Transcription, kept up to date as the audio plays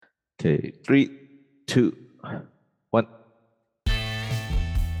Okay, three, two, one.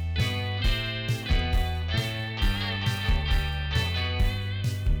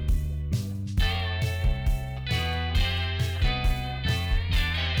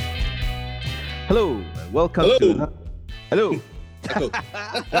 Hello, and welcome to Hello.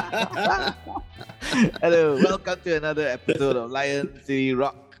 hello, welcome to another episode of Lion City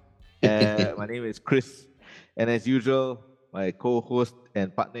Rock. My name is Chris, and as usual, my co-host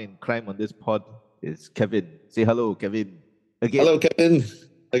and partner in crime on this pod is Kevin. Say hello, Kevin. Again. Hello, Kevin.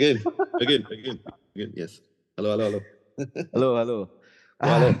 Again. Yes. Hello. Hello.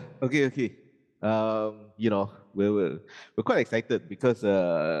 Hello. Okay. We're quite excited because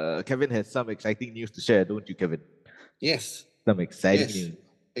Kevin has some exciting news to share, don't you, Kevin? Yes. Some exciting news.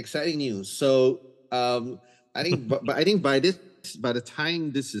 Exciting news. So, I think by the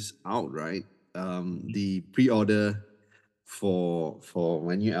time this is out, right? The pre-order for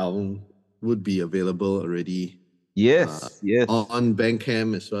my new album would be available already. Yes. On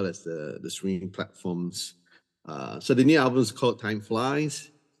Bandcamp as well as the streaming platforms. So the new album is called Time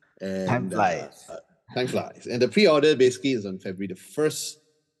Flies. And, Time flies. Time Flies. And the pre-order basically is on February the 1st,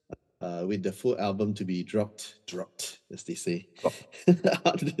 with the full album to be dropped, as they say.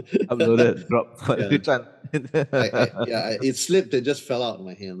 Uploaded, dropped. Which one? It slipped and just fell out of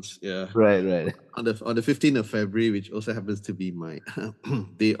my hands. Yeah. Right. On the 15th of February, which also happens to be my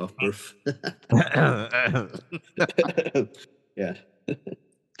day of birth. Yeah.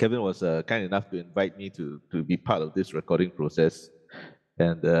 Kevin was kind enough to invite me to be part of this recording process.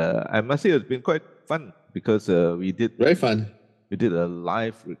 And I must say it's been quite fun because we did very fun. We did a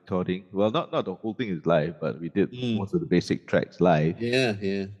live recording. Well, not the whole thing is live, but we did most of the basic tracks live.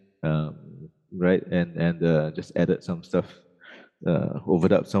 Yeah. Right, and just added some stuff,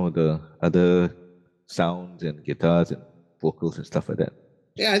 overed up some of the other sounds and guitars and vocals and stuff like that.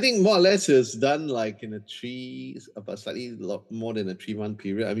 Yeah, I think more or less it's done like in about slightly more than a 3-month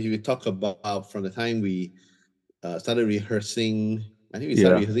period. I mean, we talk about from the time we started rehearsing. I think we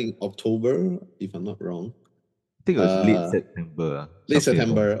started rehearsing October, if I'm not wrong. I think it was late September. Late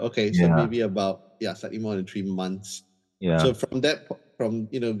September. Okay, so maybe about slightly more than 3 months. Yeah. So we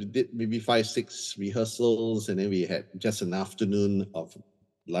did maybe 5-6 rehearsals, and then we had just an afternoon of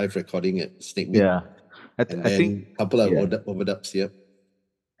live recording at Snake Meat. Yeah, I think a couple of overdubs. Yep.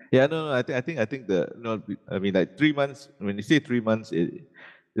 Yeah, no. I think I mean, like 3 months. When you say 3 months,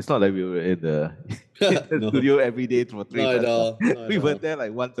 it's not like we were in the studio every day for 3 months. Not at all. We were there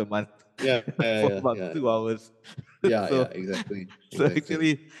like once a month. For about 2 hours. Yeah, exactly. So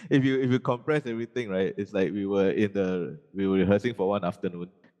actually, if you compress everything, right, it's like we were rehearsing for one afternoon,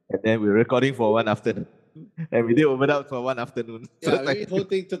 and then we were recording for one afternoon, and we did overdubs for one afternoon. Yeah, so maybe the whole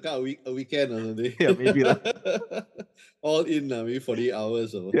thing took out a weekend or something. Yeah, maybe lah. All in, maybe 40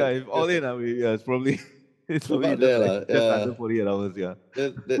 hours or. Yeah, if all in, it's probably just under 48 hours. Yeah.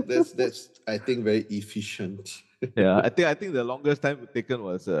 That's I think very efficient. Yeah, I think the longest time taken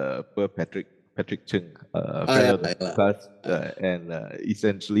was per Patrick Cheng, and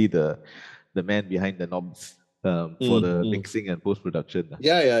essentially the man behind the knobs for the mixing and post production.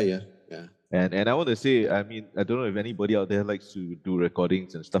 Yeah. And I want to say, I mean, I don't know if anybody out there likes to do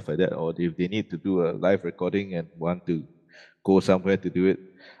recordings and stuff like that, or if they need to do a live recording and want to go somewhere to do it.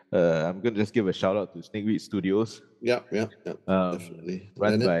 I'm going to just give a shout out to Snakeweed Studios. Yeah, definitely.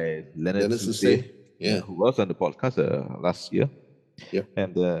 Run by Leonard Susay, who was on the podcast last year. Yeah.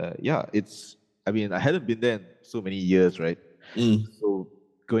 And I hadn't been there in so many years, right? So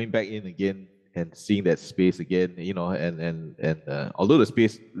going back in again and seeing that space again, and although the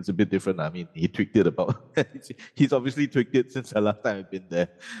space is a bit different, I mean, he tweaked it about. He's obviously tweaked it since the last time I've been there.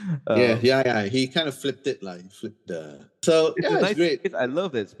 Yeah. He kind of flipped it, like flipped the. So it's great. Space. I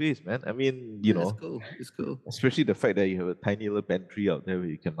love that space, man. I mean, it's cool. Especially the fact that you have a tiny little pantry out there where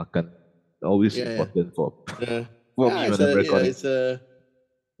you can makan. Always important for me when I'm recording. It's a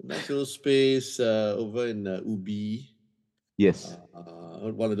nice little space over in Ubi. Yes.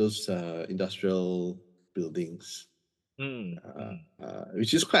 One of those industrial buildings,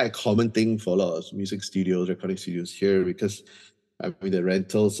 which is quite a common thing for a lot of music studios, recording studios here, because I mean the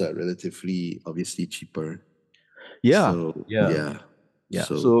rentals are relatively obviously cheaper. Yeah. So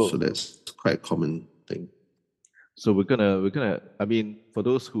that's quite a common thing. So we're gonna. I mean, for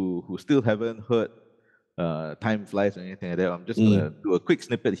those who still haven't heard Time Flies or anything like that, I'm just gonna do a quick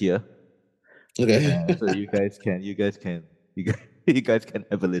snippet here. Okay. So you guys can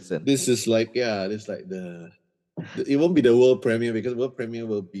have a listen. This is like the It won't be the world premiere because world premiere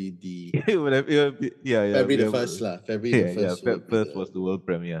will be the it would be, yeah. February the first lah. February the first will be First was the world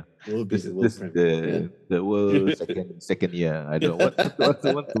premiere. will be the world This is premiere. the world second year. I don't know what's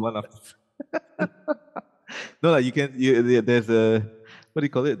the one after. No, like there's a, what do you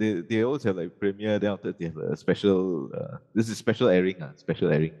call it? They always have like premiere. Then after they have a special. This is special airing.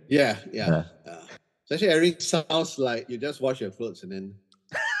 Special airing. Yeah. Special airing sounds like you just wash your clothes and then.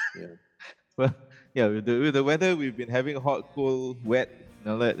 Yeah. Well, yeah. With the weather we've been having hot, cold, wet.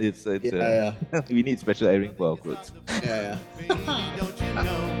 You know, it's we need special airing for our clothes. Yeah. Don't you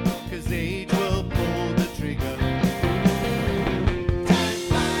know? 'Cause age will pull the trigger.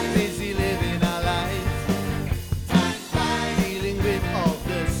 Busy living our lives, dealing with all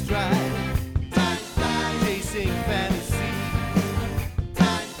the strife, chasing fantasy,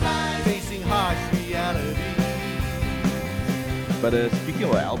 facing harsh reality. But speaking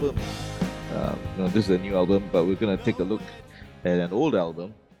of our album, this is a new album, but we're gonna take a look at an old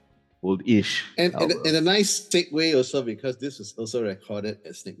album, old-ish. And album. a nice segue also because this was also recorded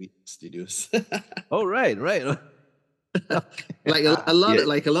at Snake Beat Studios. Oh, right. like a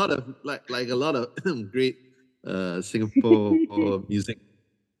lot of great Singapore music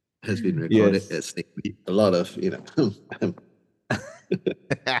has been recorded at Snake Beat. A lot of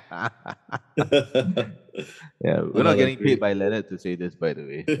Yeah, we're not getting paid by Leonard to say this, by the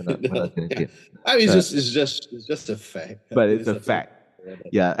way. We're not getting paid. I mean, it's just a fact. But it's a fact.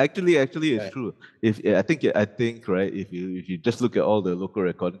 Yeah, actually, it's true. I think right. If you just look at all the local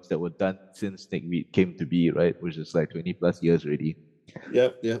recordings that were done since Snake Beat came to be, right, which is like 20 plus years already. Yeah.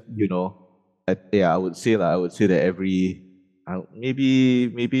 You know, I would say that every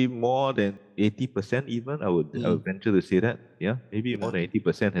maybe more than 80% even. I would venture to say that. Yeah, maybe more than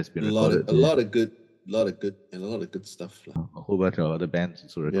 80% has been recorded. A lot of good stuff. A whole bunch of other bands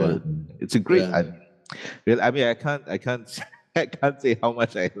also recorded. Yeah. It's a great. I mean, I can't say how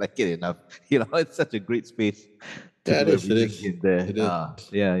much I like it enough. It's such a great space. It is. In there.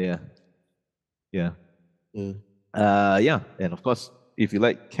 Yeah. And of course, if you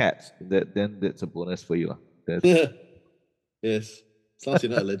like cats, then that's a bonus for you. Yes. As long as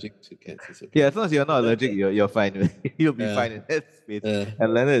you're not allergic to cats, it's okay. Yeah, as long as you're not allergic, you're fine. You'll be fine in that space.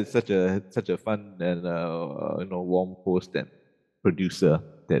 And Leonard is such a fun and warm host and producer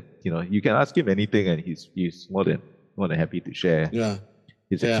that you can ask him anything and he's more than happy to share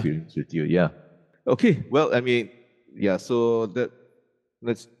his experience with you. Yeah. Okay. Well, I mean, yeah. So that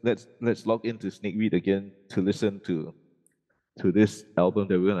let's log into Snake Beat again to listen to this album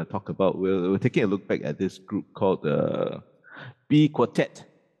that we're going to talk about. We're taking a look back at this group called B Quartet.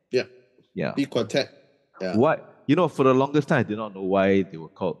 Yeah. B Quartet. Yeah. Why? For the longest time, I did not know why they were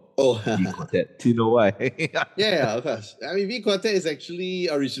called B Quartet. Do you know why? Yeah, of course. I mean, B Quartet is actually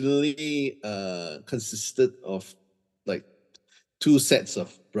originally consisted of like two sets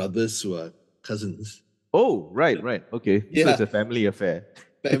of brothers who are cousins. Oh, right. Okay. Yeah. So it's a family affair.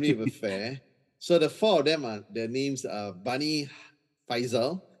 Family affair. So the four of them their names are Bani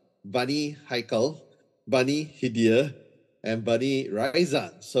Faisal, Bani Haikal, Bani Hidayah, and Bani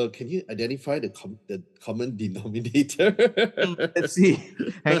Raizan. So can you identify the common denominator? Let's see.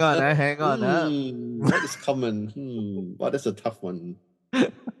 Hang on. What is common? What is a tough one?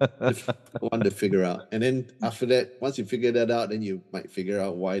 One to figure out. And then after that, once you figure that out, then you might figure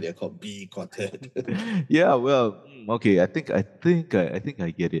out why they're called B Quartet. Yeah, well, okay. I think I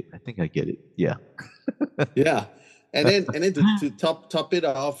get it. Yeah. Yeah. And then to top it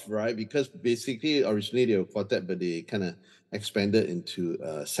off, right? Because basically originally they were quartet, but they kind of expanded into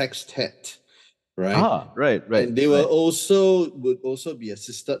sextet, right? Right. And they would also be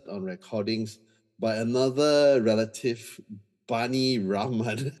assisted on recordings by another relative, Bani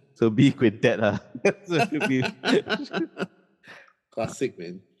Rahman. So B Quintet, Classic,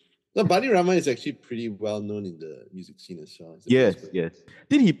 man. So Bani Rahman is actually pretty well known in the music scene as well. Yes.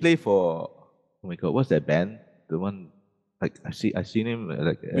 Did he play for? Oh my God, what's that band? The one, like I seen him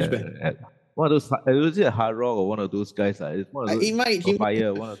at one of those. Was it a hard rock or one of those guys? It's one of those.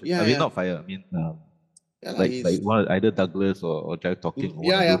 Fire. One of the, I mean, not Fire. I mean, like one of either Douglas or Jack Talking.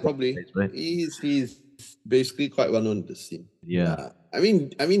 Probably. Guys, right? He's basically quite well known in the scene. Yeah. I mean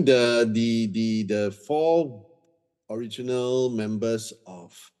the four original members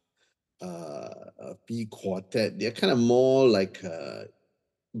of B Quartet, they're kind of more like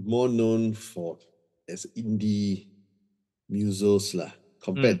more known as indie musos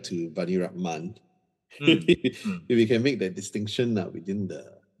compared to Bani Rahman. If we can make that distinction within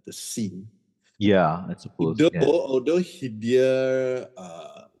the scene. Yeah, I suppose. Although Hidayah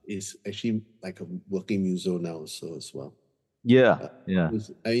is actually like a working muso now, so as well. Yeah, yeah.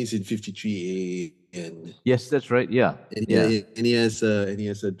 He's in 53A, and Yes, that's right. Yeah, and yeah. he has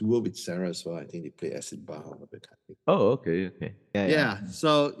a duo with Sarah as well. I think they play acid bar all the time. Oh, okay, okay. Yeah, yeah.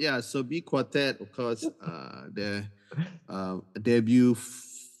 So B Quartet, of course, their debut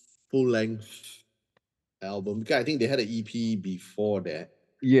full length album. Because I think they had an EP before that,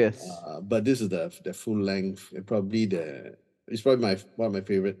 Yes. but this is the full length. It's probably my one of my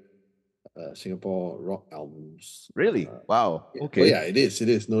favorite Singapore rock albums. Really? Wow. Yeah. Oh Okay. yeah, it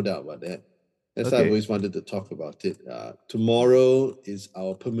is, no doubt about that. That's why I've Okay. always wanted to talk about it. Tomorrow is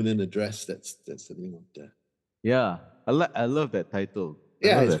our permanent address. That's the name of the. Yeah. I love that title. I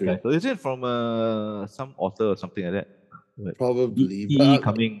Yeah, love it's that great. title. Is it from some author or something like that? Like Probably, E. but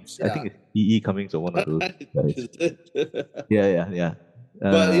Cummings. I yeah. think it's E. Cummings or one of those guys. Yeah, yeah, yeah.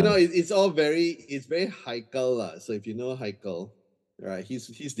 But it's all it's very Haikal lah. So if you know Haikal, right, he's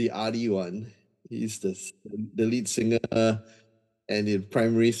the arty one. He's the lead singer and the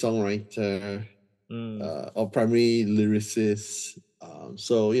primary songwriter or primary lyricist.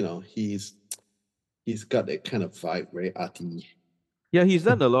 So he's got that kind of vibe, very arty. yeah, he's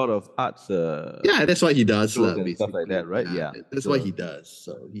done a lot of arts Yeah, that's what he does, shows lah. and stuff like that, right? Yeah. That's what he does.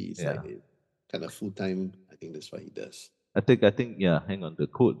 So he's Yeah. like kind of full time. I think that's what he does. I think yeah, hang on. The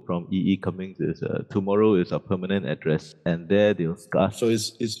quote from E. Cummings is tomorrow is our permanent address, and there they'll scarce. So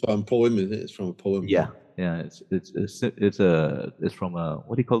it's from poem, is it? It's from a poem. Yeah, yeah. It's from a,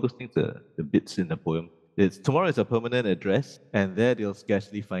 what do you call those things? The bits in the poem. It's tomorrow is a permanent address, and there they'll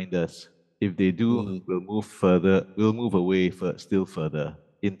scarcely find us. If they do, we'll move further. We'll move away still further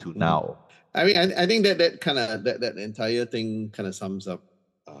into now. I mean, I think that kind of that entire thing kind of sums up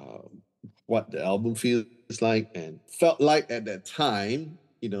what the album feels like and felt like at that time.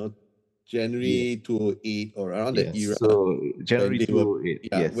 January 2008 or around that era. So January 2008.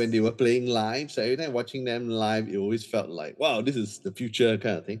 Yes. When they were playing live. So every time watching them live, it always felt like, wow, this is the future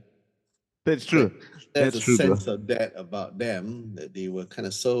kind of thing. That's true. There's a sense of that about them, that they were kind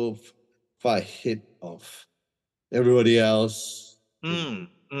of so far ahead of everybody else. I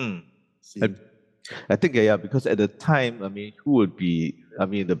think yeah, because at the time, I mean, who would be? I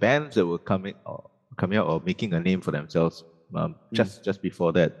mean, the bands that were coming out or making a name for themselves just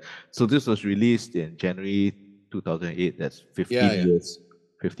before that. So this was released in January 2008. That's 15 years.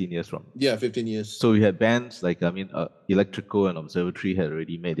 15 years from. Yeah, 15 years. So we had bands like, Electrico and Observatory had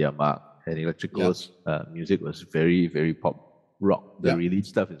already made their mark, and Electrico's music was very, very pop rock. The release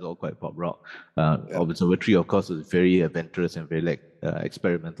stuff is all quite pop rock. Observatory, of course, was very adventurous and very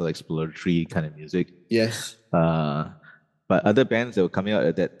experimental, exploratory kind of music. Yes. But other bands that were coming out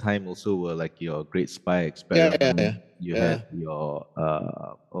at that time also were like your Great Spy Experiment. You had your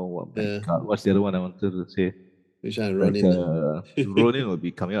God, what's the other one I wanted to say? Which one? Ronin. Ronin will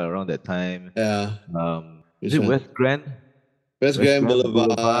be coming out around that time. Yeah. Is it West Grand? West Grand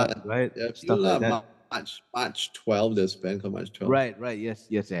Boulevard, right? Yeah, stuff like that. March 12, there's a band called March 12. Right, yes,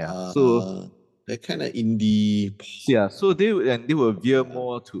 yeah. So they're kind of indie. Yeah, so they will veer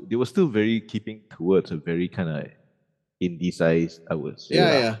more to. They were still very keeping towards a very kind of indie size, I would say.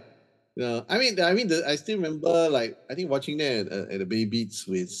 Yeah. I mean, I still remember, like, I think watching them at the Bay Beats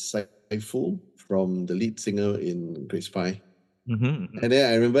with Saiful from the lead singer in Great Spy. And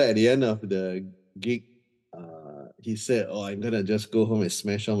then I remember at the end of the gig, he said, "Oh, I'm gonna just go home and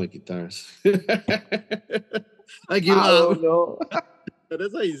smash all my guitars." I give up. No.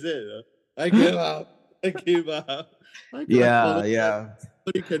 That's what he said. I gave up. Yeah.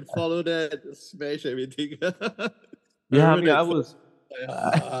 You can follow that, smash everything. Yeah, I mean, I was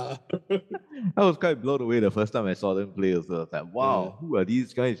quite blown away the first time I saw them play. So I was like, wow, who are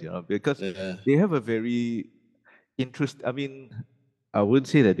these guys? Because they have a very I mean, I wouldn't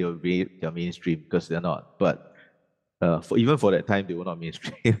say that they're mainstream, because they're not. But even for that time, they were not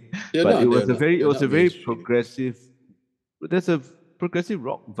mainstream. But it was a very progressive. There's a progressive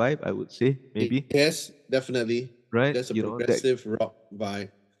rock vibe, I would say, maybe. Yes, definitely. Right, there's a progressive rock vibe.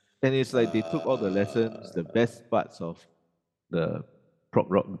 And it's like they took all the lessons, the best parts of the prog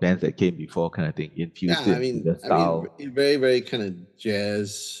rock bands that came before, kind of thing, infused it the style. Very, very kind of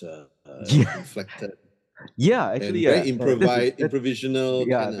jazz reflected. Yeah, actually, very improvisational.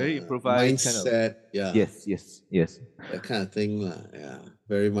 Yeah, very improvised mindset. Kind of, yes. That kind of thing, yeah,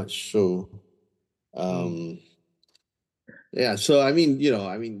 very much so. Yeah, so I mean,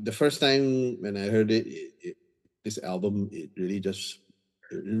 the first time when I heard this album, it really just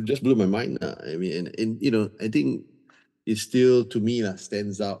blew my mind. I mean, and I think it still, to me,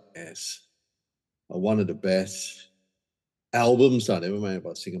 stands out as one of the best albums. Never mind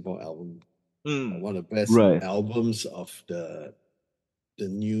about Singapore album. One of the best albums of the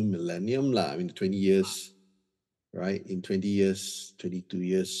new millennium. I mean, 20 years right? In 20 years, 22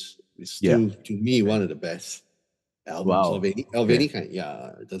 years, it's Yeah. still to me one of the best albums Wow. of any Okay. kind.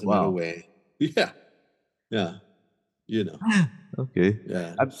 Yeah, it doesn't matter Wow. where. Yeah, yeah, you know. Okay.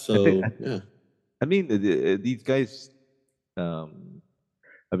 Yeah. I think, So yeah. I mean, these guys. I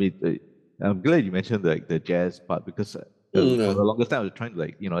mean, I'm glad you mentioned like the jazz part because for Yeah. the longest time I was trying to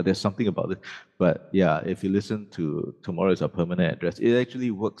like, there's something about it. But yeah, if you listen to Tomorrow Is Our Permanent Address, it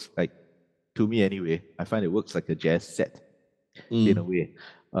actually works like, to me anyway, I find it works like a jazz set in a way.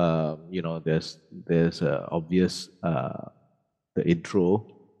 There's obvious the intro,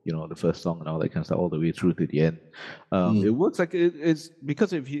 the first song and all that kind of stuff, all the way through to the end. It works like it's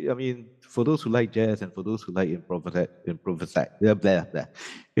because if you, I mean, for those who like jazz and for those who like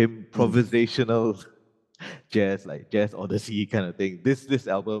improvisational jazz, like Jazz Odyssey kind of thing. This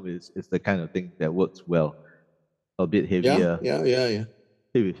album is the kind of thing that works well, a bit Yeah. heavier, Yeah.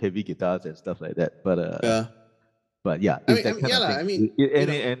 heavy guitars and stuff like that. Yeah. But yeah, I it's mean, that kind yeah, of lah. thing. I mean,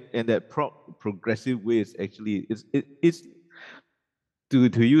 And that progressive way is actually it's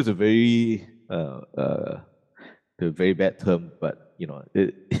to use a very a very bad term, but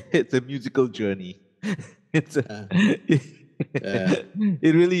it's a musical journey. It's a, uh,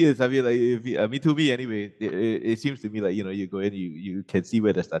 it really is. I mean, like if you, I mean, to me anyway, it seems to me like you go in, you can see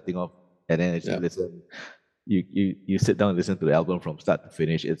where they're starting off, and then as you yeah. listen, you sit down and listen to the album from start to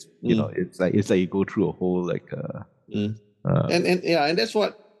finish. It's it's like you go through a whole like And yeah, and that's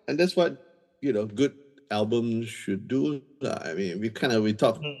what good albums should do, lah. I mean, we can always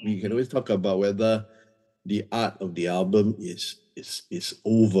talk about whether the art of the album is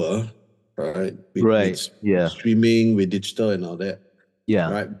over, right? With right, yeah, streaming, with digital and all that,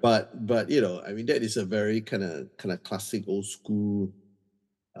 yeah, right? But I mean, that is a very kind of classic old school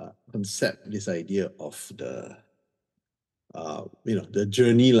concept. This idea of the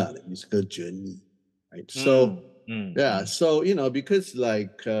journey, lah, the musical journey, right? So yeah, so because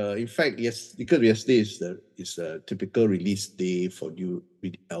like in fact, yes, because yesterday is a typical release day for new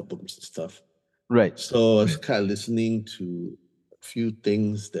albums and stuff. right, So I was kind of listening to a few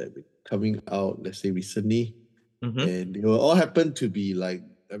things that were coming out, let's say recently, and they all happen to be like,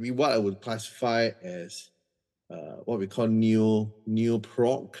 I mean, what I would classify as what we call neo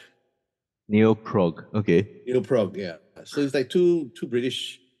prog. neo prog. Okay, Neo prog, yeah. So it's like two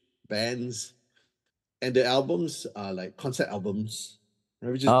British bands, and the albums are like concept albums,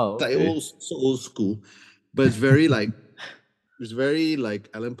 right? Which is like okay, old school, but it's very like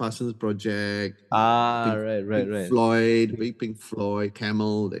Alan Parsons Project, right, Pink Floyd,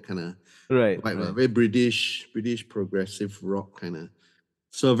 Camel, that kind of right, like right. very British progressive rock kind of.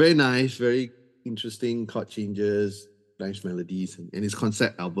 So very nice, very interesting chord changes, nice melodies, and it's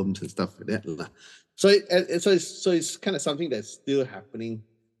concept albums and stuff like that, lah. So it's kind of something that's still happening,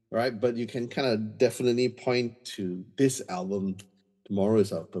 right? But you can kind of definitely point to this album. Tomorrow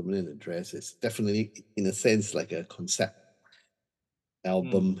Is Our Permanent Address. It's definitely, in a sense, like a concept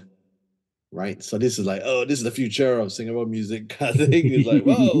album, right? So this is like, oh, this is the future of Singapore music kind of thing. It's like,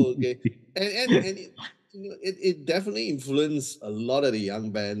 whoa, okay, and it definitely influenced a lot of the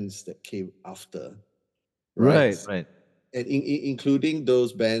young bands that came after, right? Right. And including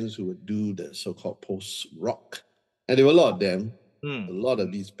those bands who would do the so-called post rock, and there were a lot of them, a lot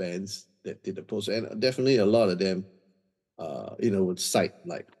of these bands that did the post, and definitely a lot of them, would cite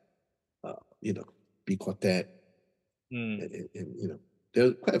like, B Quartet, and there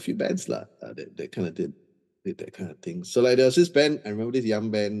were quite a few bands that kind of did that kind of thing. So like there was this band, I remember this young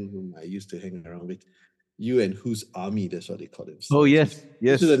band whom I used to hang around with, You and Whose Army, that's what they call themselves. Oh yes.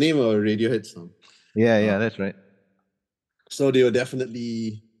 This is the name of a Radiohead song. Yeah, that's right. So they were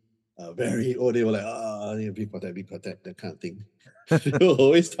definitely they were like, Big Quartet, that kind of thing. They will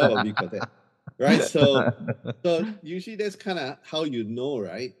always talk about Big Quartet, right? So usually that's kind of how you know,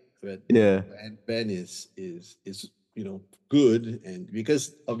 right? But band is good, and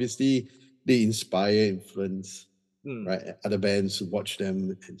because obviously they inspire, influence, right? Other bands who watch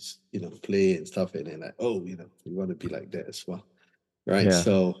them and play and stuff, and they're like, oh, we want to be like that as well, right? Yeah.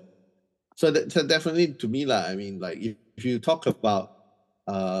 So that's definitely, to me, I mean, like if you talk about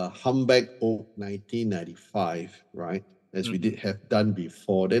Humpback Oak 1995, right, as we did have done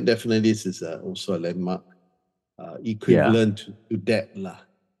before, then definitely this is also a landmark equivalent to that, lah.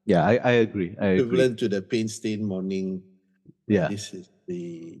 Yeah, I agree. Equivalent to the Pain Stained Morning. Yeah. This is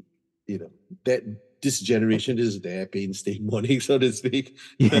the, that this generation, this is their Pain Stained Morning, so to speak.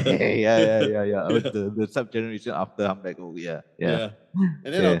 Yeah. The sub generation after Humpback Oak, yeah. And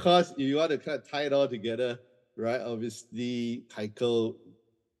then of course, if you want to kind of tie it all together, right? Obviously, Heikel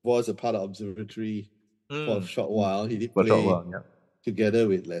was a part of Observatory for a short while. He did play together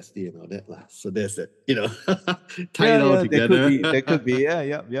with Leslie and all that lah. So there's that, tie it all There together. could be. There could be. Yeah.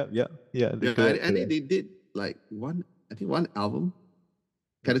 Yeah, Correct. I think they did like one album.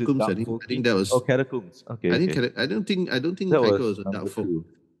 Was it Catacombs. I Dark think Folky? that was. Oh, Catacombs. Okay. I think okay. I don't think That Heiko was was on number Dark Folk. 2.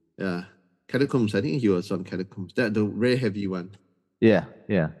 Yeah, Catacombs. I think he was on Catacombs. That the very heavy one. Yeah.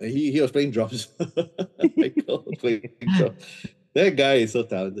 He was playing drums. Heiko was playing drums. That guy is so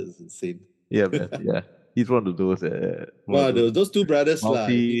talented. It's insane. Yeah, man. Yeah. He's one of those. Wow, those two brothers lah.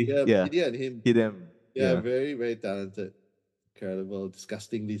 Yeah. Pedia and him. Hidem. Yeah, very, very talented. Incredible,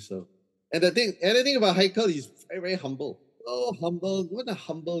 disgustingly so. And the thing about Heiko, he's very, very humble. Oh, humble. What a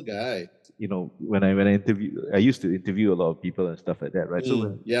humble guy. When I interview, I used to interview a lot of people and stuff like that, right?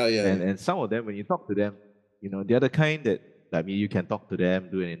 So yeah. And some of them, when you talk to them, they're the kind that, I mean, you can talk to them,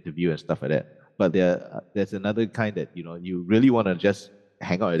 do an interview and stuff like that. But there's another kind that, you really want to just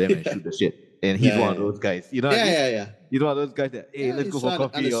hang out with them and shoot the shit. And he's one of those guys. You know what I mean? Yeah. He's one of those guys that, hey, let's go for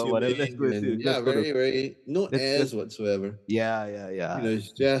coffee or whatever. Let's go and, very, very, no airs whatsoever. Yeah.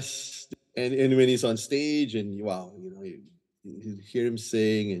 It's just, and when he's on stage and wow, you hear him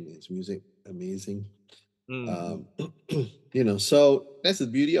sing and his music amazing. So that's the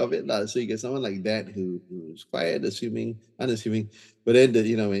beauty of it, lah. So you get someone like that who's quite unassuming, but then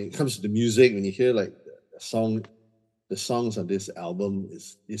when it comes to the music, when you hear like the songs on this album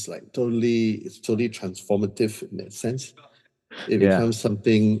is like totally transformative in that sense. It becomes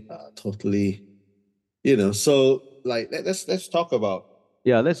something totally, so like let's talk about.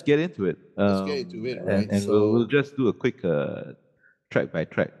 Yeah, let's get into it. Let's get into it, right? And we'll just do a quick track by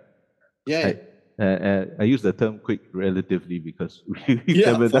track. Yeah. I use the term quick relatively because we've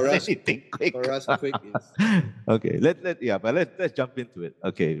never done anything quick. For us, quick is okay. Let's jump into it.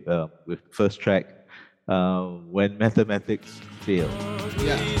 Okay, with first track, When Mathematics Fail.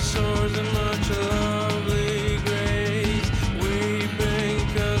 Yeah.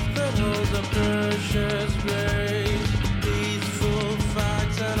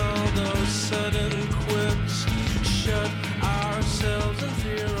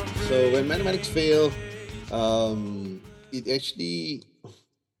 So when mathematics fail, it actually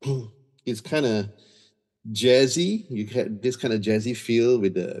is kind of jazzy. You get this kind of jazzy feel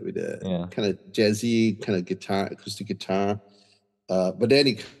with the kind of jazzy kind of guitar, acoustic guitar. But then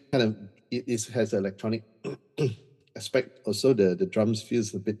it has an electronic aspect. Also, the drums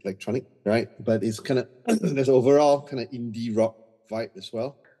feels a bit electronic, right? But it's kind of there's overall kind of indie rock vibe as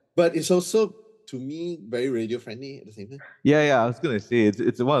well. But it's also, to me, very radio friendly at the same time. Yeah. I was gonna say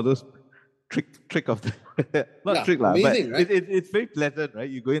it's one of those trick of the not trick lah, but right? it's very pleasant, right?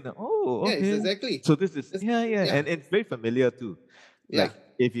 You go in, okay. Yeah, exactly. So this is and it's very familiar too. Yeah. Like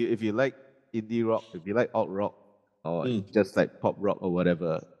if you like indie rock, if you like alt rock, or just like pop rock or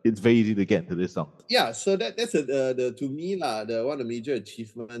whatever, it's very easy to get into this song. Yeah, so that's the to me one of the major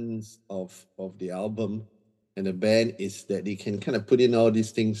achievements of the album and the band is that they can kind of put in all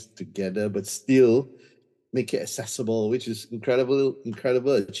these things together, but still make it accessible, which is incredible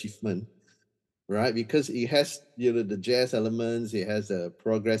achievement, right? Because it has the jazz elements, it has the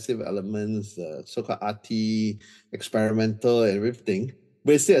progressive elements, so-called arty, experimental, and everything,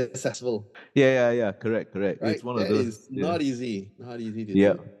 but it's still accessible. Yeah. Correct. Right? It's one of those. It's not easy to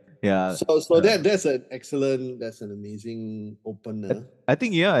do. Yeah. So that's an excellent, that's an amazing opener. I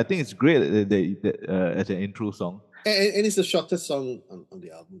think it's great that as an intro song. And it's the shortest song on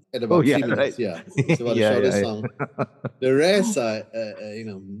the album. At about 3 minutes. Right. Yeah. It's about the shortest song. The rest are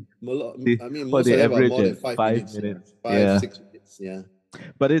most of them are more than 5 minutes. 6 minutes. Yeah.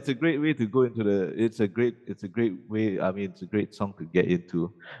 But it's a great way to go into it's a great way. I mean, it's a great song to get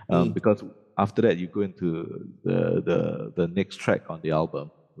into because after that you go into the next track on the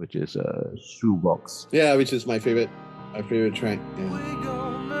album, which is Shoebox. Yeah, which is my favorite track. Yeah. We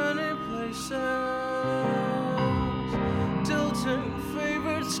go many places, tilting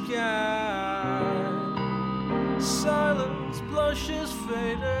favorite sky. Silence blushes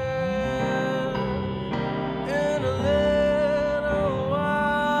faded in a little while.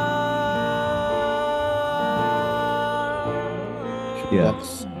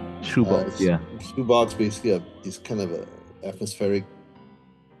 Shoebox. Yeah. Shoebox basically is kind of a atmospheric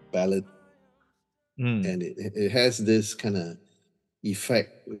ballad, and it has this kind of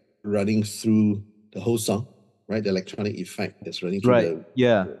effect running through the whole song, right? The electronic effect that's running through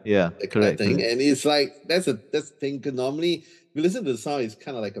the correct thing. And it's like that's the thing. Because normally, if you listen to the song, it's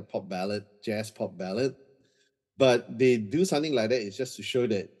kind of like a pop ballad, jazz pop ballad. But they do something like that. It's just to show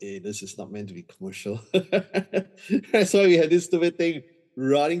that this is not meant to be commercial. That's why we had this stupid thing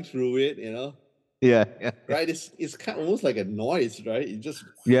running through it, Yeah. Right? It's kind of almost like a noise, right? It just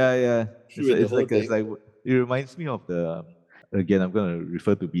Yeah. It's like it reminds me of again, I'm gonna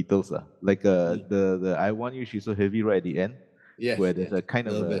refer to Beatles, like the I Want You, She's So Heavy right at the end, Yes, where there's yes. a kind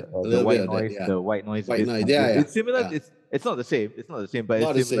A of little bit, a the little bit white of that, noise, yeah. the white noise White bit. noise, yeah, It's similar. yeah. It's not the same. It's not the same, but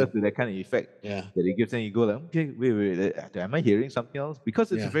Not it's the similar same. to that kind of effect Yeah, that it gives. And you go like, okay, wait, am I hearing something else?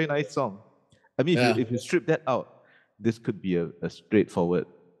 Because it's a Yeah. very nice song. I mean, Yeah. if you strip that out, this could be a straightforward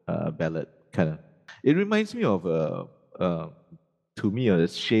ballad kind of. It reminds me of to me, the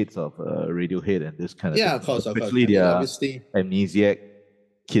shades of Radiohead and this kind of Yeah, thing, of course. especially I mean, their obviously, Amnesiac,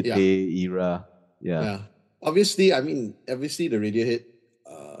 Kid Yeah. A era. Yeah. yeah. Obviously, I mean, obviously the Radiohead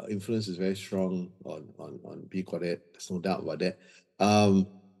influence is very strong on Be Quiet. There's no doubt about that.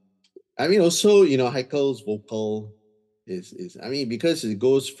 I mean, also, Heikel's vocal is I mean, because it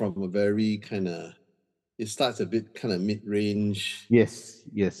goes from a very kind of, it starts a bit kind of mid-range, Yes.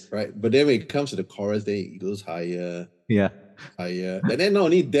 right? But then when it comes to the chorus, then it goes higher. Yeah. And then not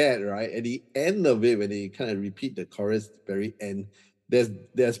only that, right? At the end of it, when they kind of repeat the chorus, at the very end,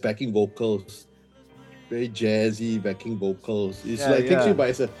 there's backing vocals, very jazzy backing vocals. It's Yeah, like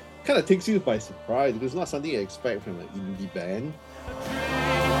yeah. kind of takes you by surprise because it's not something you expect from an indie band.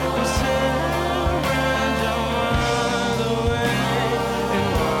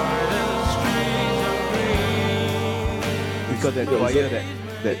 Because that choir,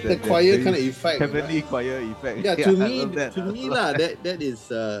 that The choir very kind of effect, heavenly right? choir effect. Yeah, I to me, love that. to me lah, that is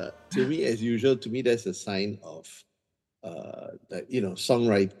to me as usual. To me, that's a sign of that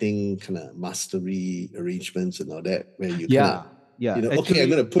songwriting kind of mastery, arrangements and all that, where you Yeah. okay, Actually, I'm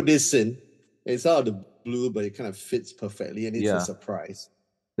gonna put this in. It's out of the blue, but it kind of fits perfectly, and it's Yeah. a surprise,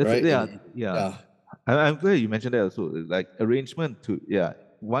 that's right? yeah, And yeah. I'm glad you mentioned that also. Like arrangement to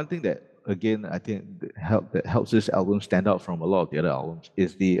one thing that again I think that helps this album stand out from a lot of the other albums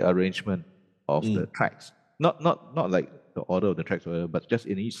is the arrangement of the tracks. Not like the order of the tracks, or whatever, but just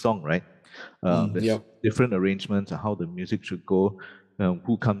in each song, right? There's Yep. different arrangements of how the music should go.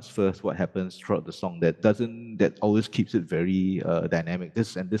 Who comes first? What happens throughout the song? That always keeps it very dynamic.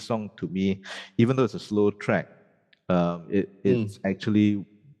 This song to me, even though it's a slow track, it's actually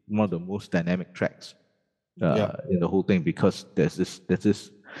one of the most dynamic tracks in the whole thing because there's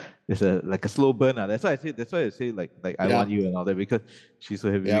like a slow burn. That's why I say like I Yeah. Want You and all that, because she's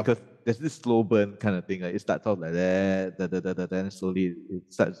so heavy, Yeah. because there's this slow burn kind of thing. Like it starts out like that, then slowly it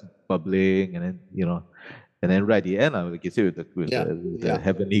starts bubbling, and then and then right at the end, like you say, with the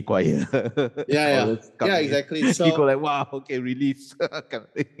heavenly choir. Yeah. chorus coming in, Exactly. you So go like, wow, okay, release kind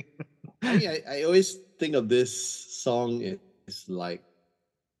of thing. I mean, I always think of this song as like,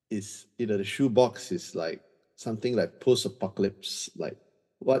 the shoebox is like something like post-apocalypse, like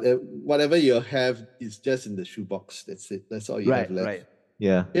whatever you have is just in the shoebox. That's it. That's all you have left. Right.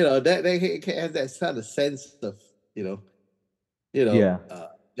 Yeah. That has that sort of sense of, Yeah.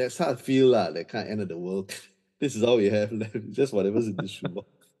 that's how I feel that kind of end of the world. This is all we have left, just whatever's in the shoebox.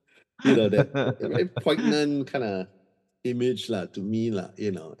 That very poignant kind of image to me,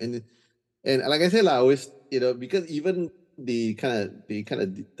 and like I said, I always, because even they kind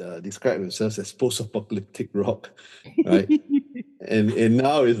of describe themselves as post-apocalyptic rock, right? and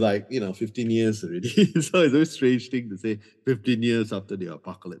now it's like 15 years already. So it's a very strange thing to say 15 years after the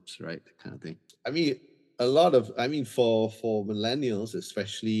apocalypse, right? That kind of thing. I mean, for millennials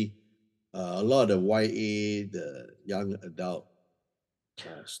especially, a lot of YA, the young adult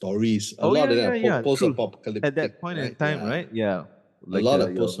stories, a lot of them are post-apocalyptic at that point in time, right? Yeah, like a lot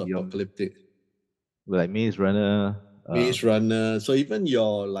of post-apocalyptic, like Maze Runner, So even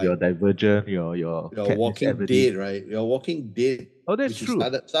your Divergent, your Walking Dead, right? Your Walking Dead. Oh, that's which true.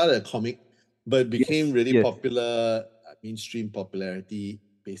 Started a comic, but became really yes. popular, mainstream popularity,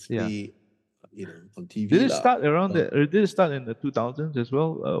 basically. On TV. Did it start around that? Or did it start in the 2000s as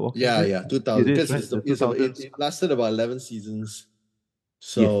well? Walking Dead? 2000. It is, Because it lasted about 11 seasons.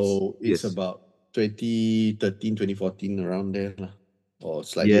 So it's about 2013, 2014, around there, or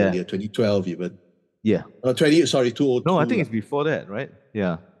slightly earlier, 2012 even. Yeah. 2002. No, I think it's before that, right?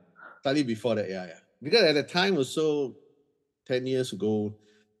 Yeah. Slightly before that, yeah. Because at the time also, 10 years ago,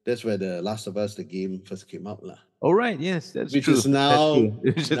 that's where the Last of Us, the game, first came out. Oh, right, yes, that's which true. Is now,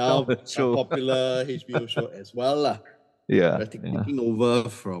 now a popular HBO show as well. Yeah. Taking over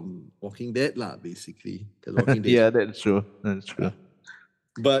from Walking Dead, basically. Walking Dead, yeah, that's true. That's true.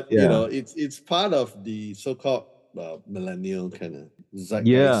 But it's part of the so-called millennial kind of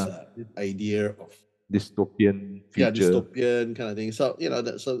zeitgeist idea of dystopian future. Yeah, dystopian kind of thing. So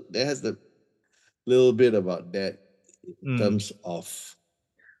so there has the little bit about that in terms of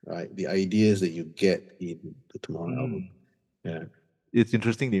the ideas that you get in the Tomorrow album. Yeah, it's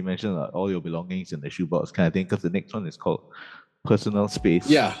interesting that you mentioned all your belongings in the shoebox kind of thing, because the next one is called Personal Space.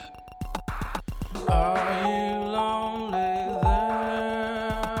 Yeah. Are you lonely?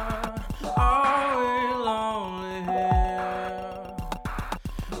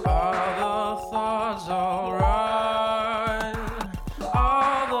 Are the thoughts alright?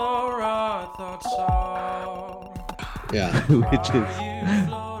 Are the right thoughts all? Yeah. which is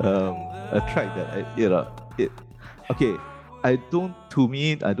a track that okay. I don't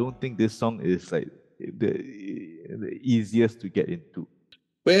think this song is like the easiest to get into.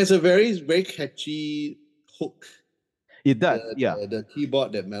 But it's a very, very catchy hook. It does, yeah. The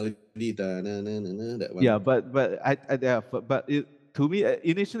keyboard, that melody, that one. Yeah, but to me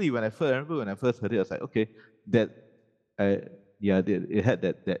initially I remember when I first heard it, I was like, okay, it had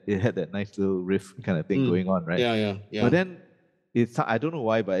that nice little riff kind of thing going on, right? Yeah. But then I don't know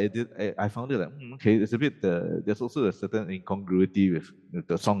why, but I found it like okay, it's a bit there's also a certain incongruity with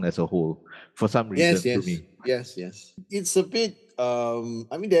the song as a whole for some reason to me. Yes. It's a bit.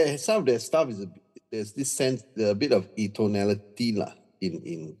 I mean, some of their stuff there's this sense, a bit of atonality lah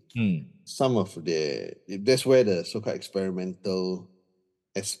in some of that's where the so-called experimental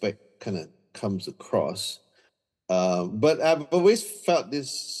aspect kind of comes across. But I've always felt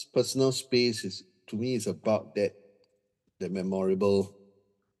this personal space is, to me, is about that memorable,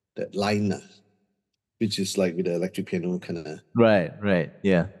 that line, which is like with the electric piano kind of. Right.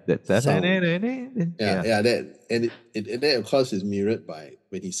 Yeah. That's sound. Yeah. That and that of course is mirrored by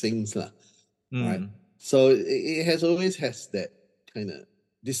when he sings lah. Right. Mm. So it always has that kind of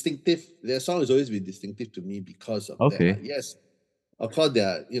distinctive. Their song has always been distinctive to me because of Okay. that. Yes, of course there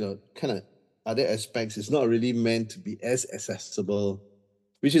are kind of other aspects. It's not really meant to be as accessible,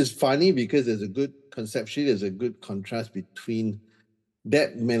 which is funny because there's a good contrast between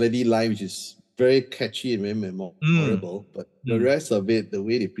that melody line, which is very catchy and very memorable, but the rest of it, the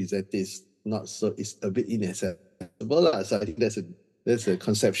way they present it is not so. It's a bit inaccessible lah. So I think that's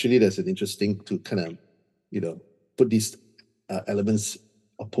conceptually that's an interesting to kind of put these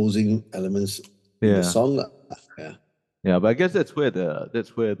opposing elements in the song lah. Yeah, but I guess that's where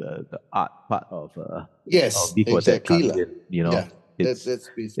the art part of yes, Big Quartet exactly comes in, Yeah, it's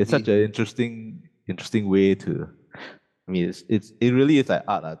basically, such an interesting way to. I mean, it really is like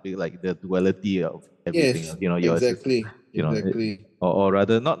art, like the duality of everything. Yes, exactly. Or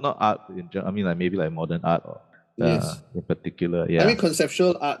rather, not art. I mean, like maybe like modern art or in particular. Yeah. I mean,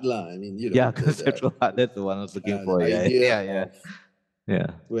 conceptual art lah. I mean, conceptual art. That's the one I was looking for. Yeah.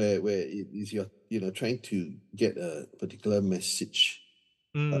 Where it is you're trying to get a particular message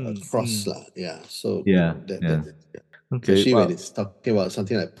across lah. Yeah. So Okay. Especially when it's talking about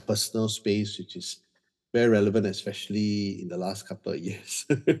something like personal space, which is very relevant, especially in the last couple of years.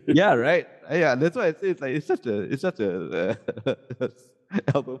 Yeah, right. Yeah, that's why I say it's such a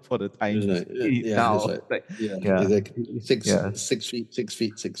album for the times now. Exactly. 6 feet.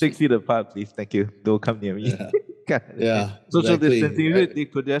 6 feet apart, please. Thank you. Don't come near me. Social distancing. They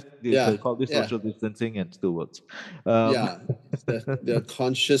could call this social distancing and still works. The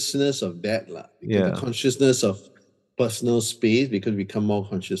consciousness of that lah. The consciousness of personal space, because we become more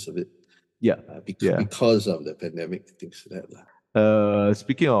conscious of it. Because of the pandemic, things like that lah.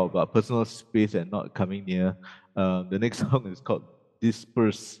 Speaking of personal space and not coming near, the next song is called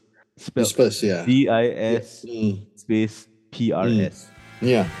Disperse. Disperse, yeah. DIS space PRS.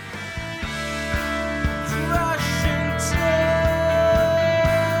 Yeah.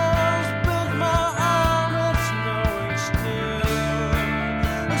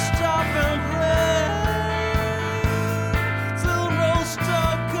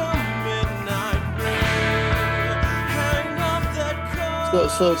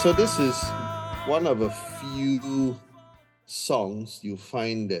 So this is one of a few songs you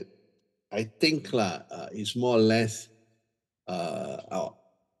find that I think is more or less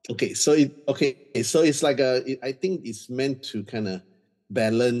so it's like I think it's meant to kind of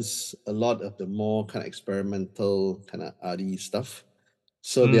balance a lot of the more kind of experimental kind of arty stuff.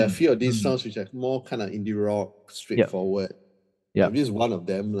 So there are a few of these songs which are more kind of indie rock, straightforward. Yeah, this is one of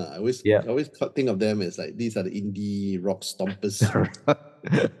them. I always think of them as like these are the indie rock stompers.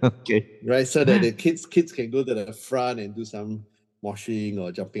 Okay. Right, so that the kids can go to the front and do some moshing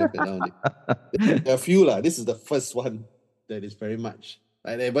or jumping up and down. There are a few lah. This is the first one that is very much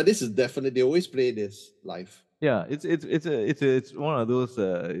right. But this is definitely, they always play this live. Yeah, it's one of those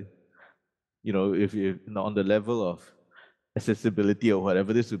if you're on the level of accessibility or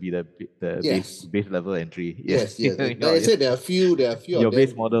whatever, this would be the base level entry. Yes. Like I said, there are a few your of base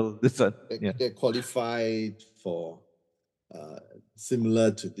them model. This one, they're qualified for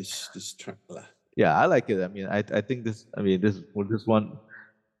similar to this track lah. Yeah, I like it. I mean, I think this one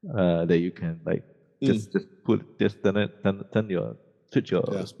that you can like just turn your switch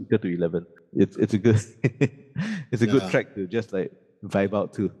your speaker to 11. It's a good it's a good track to just like vibe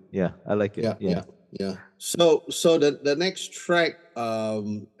out to. Yeah, I like it. Yeah. So the next track,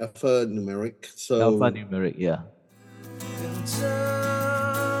 alphanumeric. So Alphanumeric, yeah.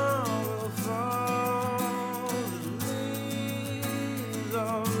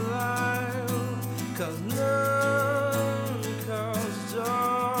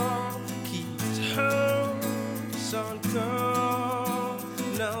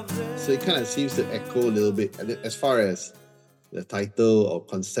 So it kind of seems to echo a little bit as far as the title or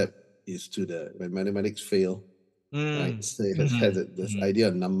concept is to the when mathematics fail. Right, so it has this idea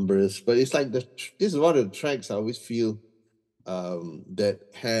of numbers, but it's like this is one of the tracks I always feel that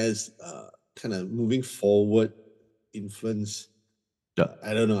has kind of moving forward influence. Yeah.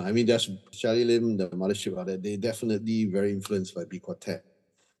 I don't know. I mean, just Charlie Lim, the Mothership, they definitely very influenced by B Quartet.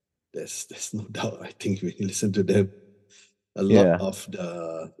 There's no doubt. I think when you listen to them, a lot of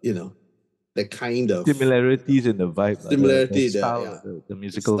the the kind of similarities in the vibe, similarity, the style, the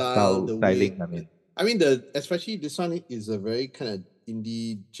musical style, the styling. way, especially this one is a very kind of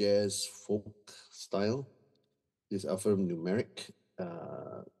indie jazz folk style. This alphanumeric,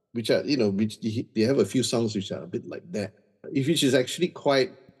 which are which they have a few songs which are a bit like that, which is actually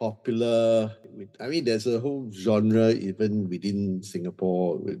quite popular. I mean, there's a whole genre even within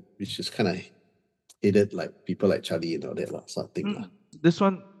Singapore, which is kind of hated, like people like Charlie and all that sort of thing. This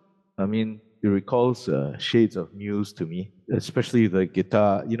one, I mean, it recalls shades of Muse to me, especially the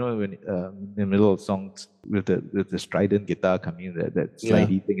guitar. You know, when in the middle of songs with the strident guitar coming in, that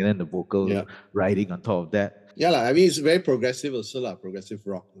slidey thing, and then the vocal riding on top of that. Yeah, I mean, it's very progressive also, progressive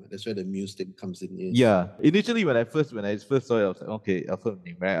rock. That's where the Muse thing comes in. Yeah, initially when I first saw it, I was like, okay,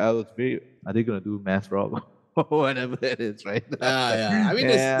 alphanumeric. I was very, are they gonna do math rock? Whatever that is, right? Yeah. I mean,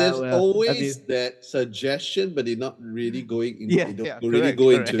 there's always that suggestion, but they're not really going into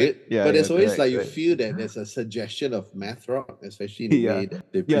it. Yeah, but there's always you feel that there's a suggestion of math rock, especially in the way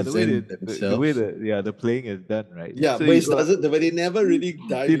that they present themselves. The way the playing is done, right? Yeah, so but they never really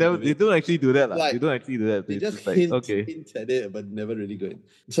dive into it. They don't actually do that. They don't actually do that. They just hint at it, but never really go in.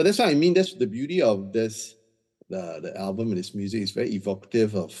 So that's what I mean. That's the beauty of this, the album and its music is very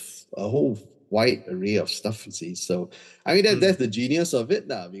evocative of a whole wide array of stuff, you see. So I mean that's the genius of it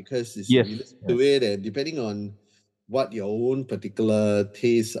now, because you listen to it, and depending on what your own particular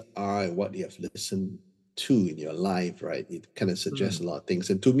tastes are and what you have listened to in your life, right, it kind of suggests a lot of things.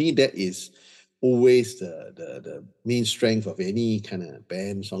 And to me, that is always the main strength of any kind of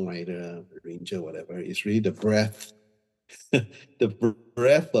band, songwriter, arranger, whatever. It's really the breadth the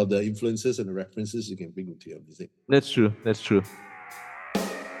breadth of the influences and the references you can bring into your music. That's true.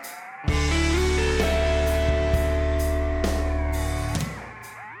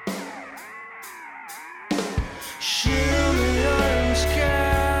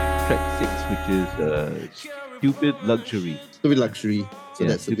 Track 6, which is Stupid Luxury. Stupid Luxury. So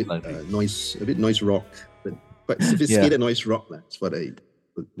that's a bit noise rock, but quite sophisticated noise rock. That's what I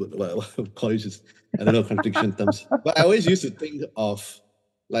would call it. I don't know contradiction terms. But I always used to think of,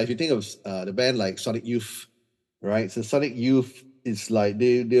 like, if you think of the band like Sonic Youth, right? So Sonic Youth is like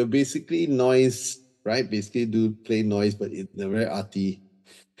they're basically noise, right? Basically do play noise, but in a very arty.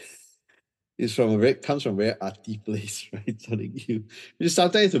 Comes from a very arty place, right? Sonic Youth, which is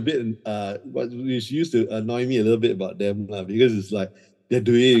sometimes a bit which used to annoy me a little bit about them, because it's like they're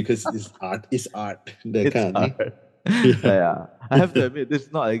doing it because it's art. It's art. That kind of thing. Yeah, I have to admit, this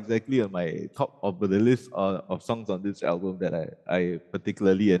is not exactly on my top of the list of songs on this album that I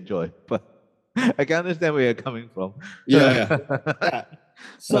particularly enjoy, but I can understand where you're coming from. Yeah.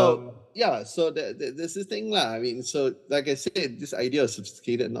 So there's this thing I mean, so like I said, this idea of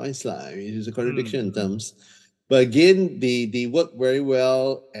sophisticated noise I mean, it's a contradiction in terms, but again, they work very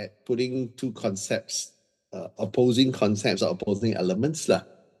well at putting two concepts, opposing concepts or opposing elements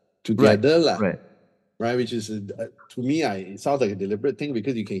together right, which is to me, it sounds like a deliberate thing,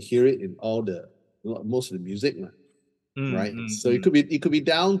 because you can hear it in most of the music, right? So it could be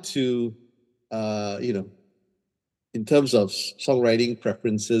down to in terms of songwriting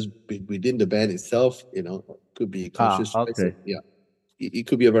preferences within the band itself, could be conscious. Yeah, it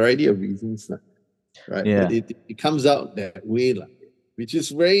could be a variety of reasons, right? Yeah. But it comes out that way, which is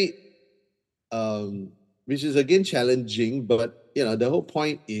very, which is again challenging. But the whole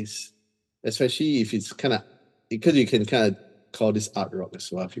point is, especially if it's because you can kind of call this art rock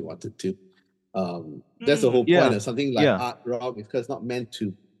as well if you wanted to. That's the whole point of something like art rock, because it's not meant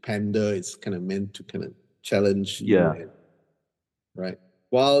to pander. It's kind of meant to kind of challenge you, right?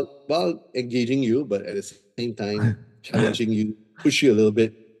 While engaging you, but at the same time challenging you, push you a little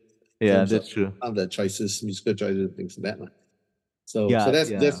bit. Yeah, that's true. Of the musical choices, and things like that. So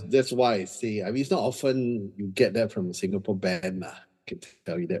that's why I say, I mean, it's not often you get that from a Singapore band. I can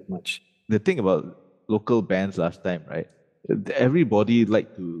tell you that much. The thing about local bands last time, right? Everybody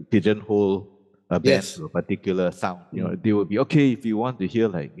liked to pigeonhole a band Yes. to a particular sound. You know, they would be okay if you want to hear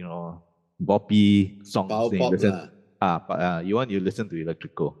like, you know, boppy songs. Power then you pop listen, lah. you listen to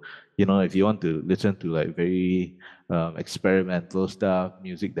electrical. You know, if you want to listen to like very experimental stuff,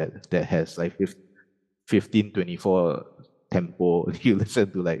 music that has like 15, 24 tempo, you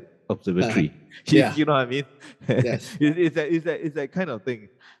listen to like Observatory. Yeah. You know what I mean? Yes. It's that kind of thing.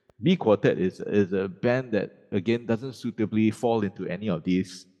 B Quartet is a band that again doesn't suitably fall into any of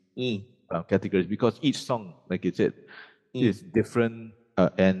these categories because each song, like you said, is different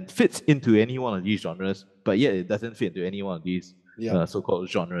and fits into any one of these genres, but yet it doesn't fit into any one of these so-called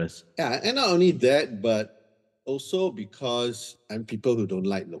genres. Yeah, and not only that, but also because people who don't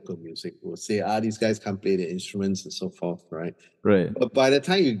like local music will say, these guys can't play the instruments and so forth, right? Right. But by the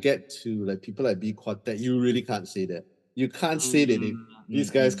time you get to like people like B Quartet, you really can't say that. You can't say that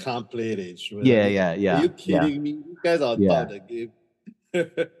these guys can't play the instrument. Yeah. Are you kidding me? These guys are on top of the game.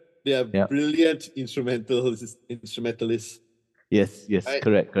 They are brilliant instrumentalists. Yes, right?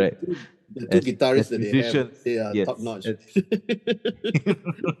 Correct. The two guitarists that they are top notch.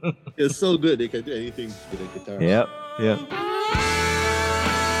 They're so good, they can do anything with the guitar. Yeah.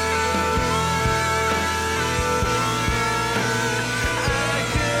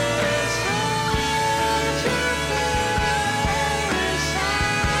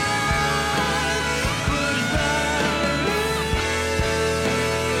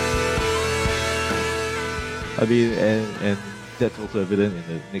 I mean, and that's also evident in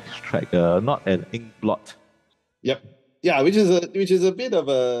the next track, Not an Ink Blot. Yep. Yeah, which is a bit of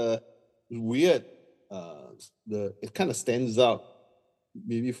a weird. It kind of stands out,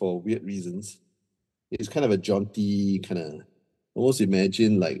 maybe for weird reasons. It's kind of a jaunty kind of. Almost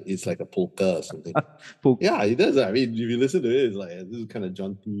imagine like it's like a polka or something. Yeah, it does. I mean, if you listen to it, it's like this is kind of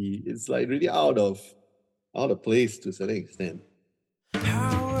jaunty. It's like really out of place to a certain extent.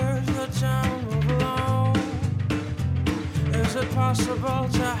 Is it possible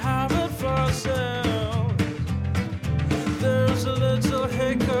to have it for sale? There's a little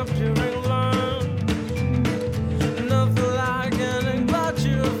hiccup during lunch. Nothing like getting what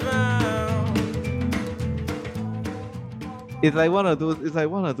you found. It's like one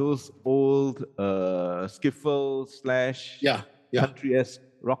of those old skiffle / country-esque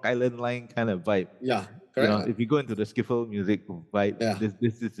Rock Island Line kind of vibe. Yeah, correct. You know, if you go into the skiffle music vibe,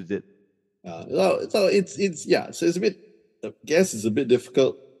 this is it. So it's a bit. I guess it's a bit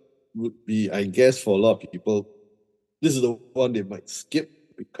difficult. Would be, I guess, for a lot of people, this is the one they might skip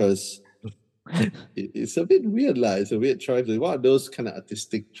because it's a bit weird, lah. It's a weird choice. It's one of those kind of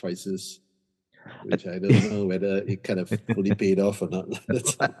artistic choices, which I don't know whether it kind of fully paid off or not.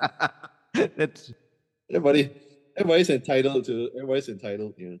 That's everybody's entitled.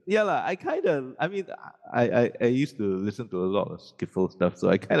 Yeah, lah. I used to listen to a lot of skiffle stuff, so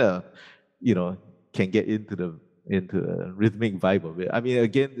I kind of, can get into the rhythmic vibe of it. I mean,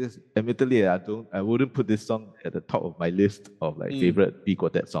 again, admittedly, I wouldn't put this song at the top of my list of like favorite B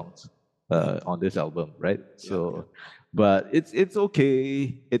Quartet songs on this album, right? So, but it's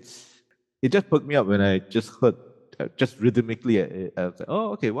okay. It just perked me up when I just heard just rhythmically. I was like,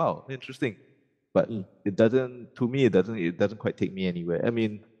 oh, okay, wow, interesting. But it doesn't quite take me anywhere. I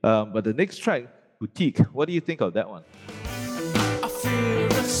mean, but the next track, Boutique. What do you think of that one? I feel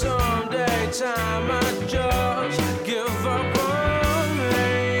that someday time I just give up on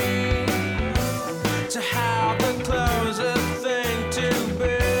me to have the closest thing to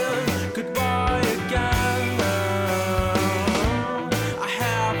be goodbye again. I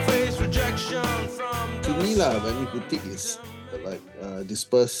have faced rejection from to me lah. I mean, Boutique is like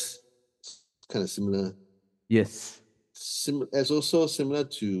Disperse, kind of similar. Yes. It's also similar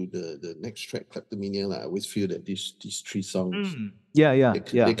to the next track, Kleptomania. I always feel that these three songs,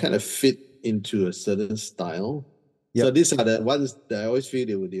 they kind of fit into a certain style. Yep. So these are the ones that I always feel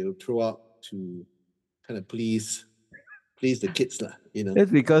they will throw out to kind of please the kids, lah.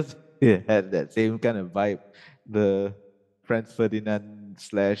 That's because it had that same kind of vibe, the Franz Ferdinand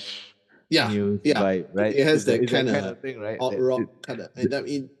 / Muse vibe, right? It has that kind of thing, right? Alt rock kind of. And I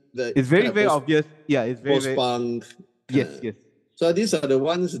mean, it's very obvious. Yeah, it's very post-punk. Yes. So these are the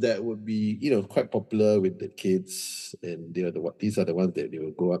ones that would be, quite popular with the kids, and these are the ones that they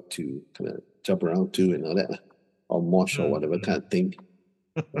will go up to, kind of jump around to, and all that, or mosh or whatever kind of thing.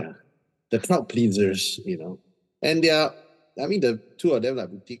 Yeah, the crowd pleasers, and the two of them, like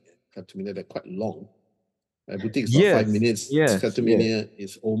Boutique, Kleptomania, they're quite long. Boutique is about 5 minutes. Yes. Kleptomania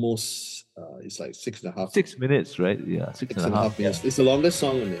is almost, it's like 6.5. 6 minutes, right? Yeah, 6.5 minutes. It's the longest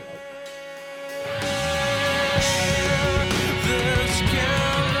song on the album.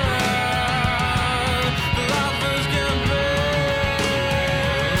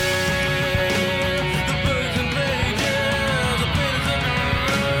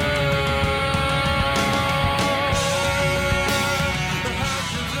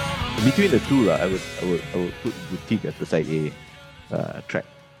 between the two, I would put Boutique as the side A track.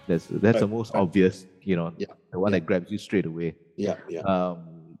 That's the most obvious, Yeah. the one that grabs you straight away. Yeah.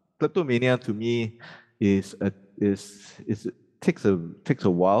 Kleptomania to me is takes a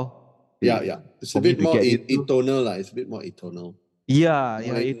while. It's for a me bit to more get into. atonal, it's a bit more atonal. Yeah,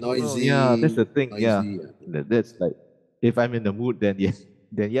 Noisy. yeah, that's the thing. Noisy, That's like, if I'm in the mood, then yes,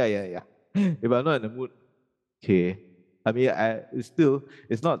 then yeah. If I'm not in the mood, okay. I mean, it's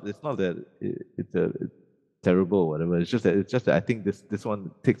not that it's terrible or whatever. It's just that I think this one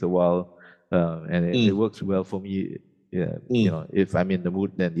takes a while, and it works well for me. Yeah, if I'm in the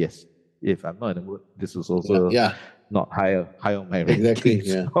mood, then yes. If I'm not in the mood, this is also not high on my Exactly, rankings.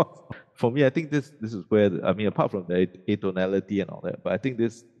 yeah. For me, I think this is where, I mean, apart from the atonality and all that, but I think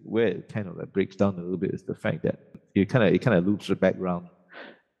this where it kind of like breaks down a little bit is the fact that it kind of loops the background,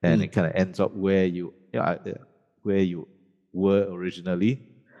 and it kind of ends up where you were originally.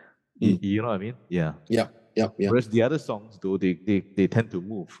 You know what I mean? Yeah. Yeah. Whereas the other songs, though, they tend to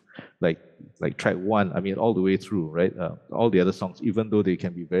move, like track one. I mean, all the way through, right? All the other songs, even though they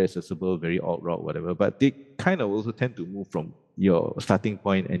can be very accessible, very alt rock, whatever, but they kind of also tend to move from your starting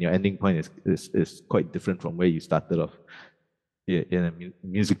point, and your ending point is quite different from where you started off. Yeah,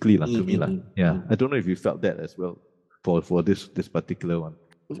 musically, to me, Yeah, I don't know if you felt that as well for this particular one.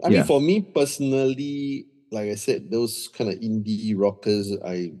 I mean, for me personally, like I said, those kind of indie rockers,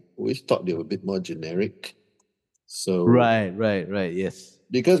 I always thought they were a bit more generic. So right, yes.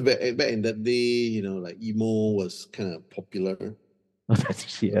 Because back in that day, like emo was kind of popular.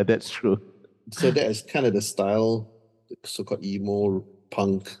 That's true. So that is kind of the style, the so-called emo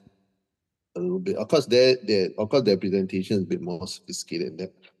punk, a little bit. Of course, their presentation is a bit more sophisticated than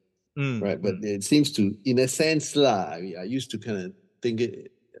that, right? But it seems to, in a sense, I mean, I used to kind of think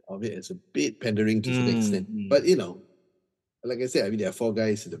of it as a bit pandering to some extent. But like I said, I mean, there are four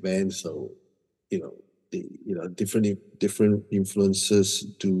guys in the band, so different influences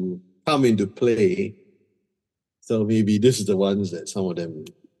to come into play. So maybe this is the ones that some of them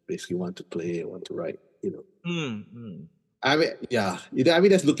basically want to play, want to write. I mean,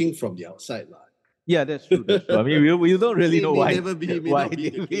 that's looking from the outside, Yeah, that's true. I mean, we don't really know why.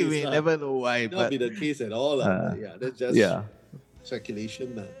 We never know why. Not be the case at all. That's just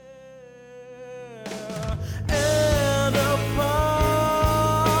speculation. And a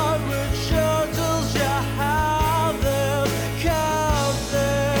part which shows you how they count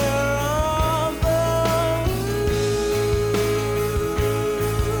their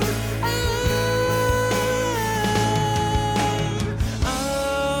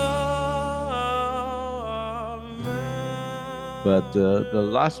But the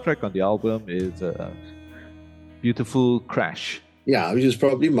last track on the album is Beautiful Crash. Yeah, which is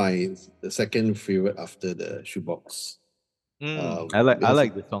probably my second favorite after the Shoebox. I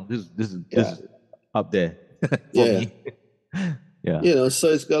like the song. This is up there for me. Yeah. So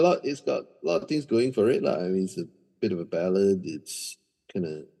it's got a lot of things going for it. I mean, it's a bit of a ballad. It's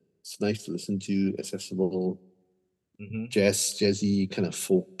nice to listen to, accessible, jazzy kind of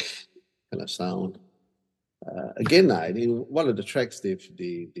folk kind of sound. Again, I think one of the tracks they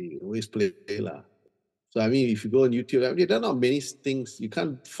always play . So I mean, if you go on YouTube, I mean, there are not many things. You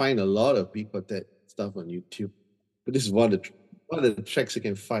can't find a lot of big quartet stuff on YouTube, but this is one of the tracks you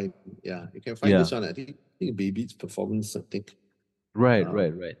can find. Yeah, you can find this one. I think Baby's performance. I think. Right.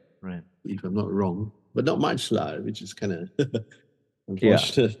 If I'm not wrong, but not much which is kind of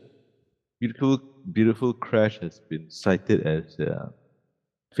unfortunate. Beautiful Crash has been cited as a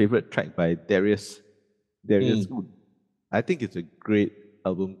favorite track by Darius Wood. I think it's a great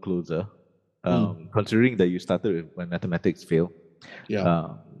album closer. Considering that you started with When Mathematics Fail,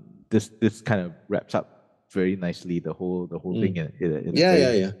 this kind of wraps up very nicely the whole thing in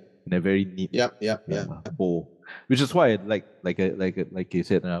a very neat bow. Which is why I like you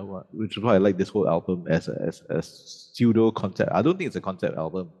said, which is why I like this whole album as a pseudo concept. I don't think it's a concept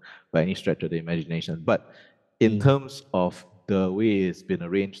album by any stretch of the imagination, but in terms of the way it's been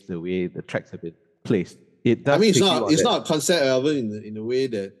arranged, the way the tracks have been placed, it does. I mean, it's not a concept album in the way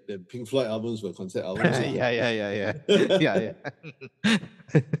that the Pink Floyd albums were concept albums. Yeah.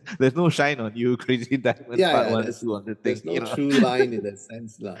 There's no Shine on You, Crazy Diamond Part 1 and 2 on the thing. There's no through line in that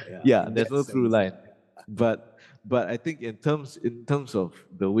sense. There's no through line. But I think in terms of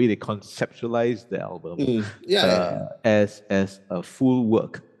the way they conceptualize the album, as a full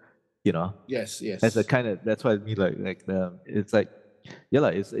work, Yes. As a kind of, that's what I mean. It's like.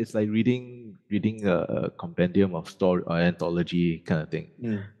 It's like reading a compendium of story or anthology kind of thing,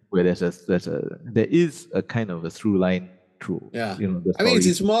 where there is a kind of a through line through. Yeah, the I mean,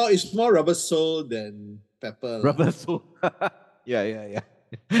 it's more Rubber Soul than Pepper. Rubber Soul. Yeah.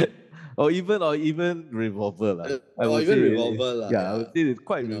 or even Revolver lah. I or would even say, Revolver lah. yeah, I would say it's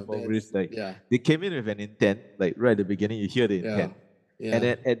quite You know, Revolverish. that's Like yeah, they came in with an intent, like right at the beginning, you hear the yeah, intent, yeah. and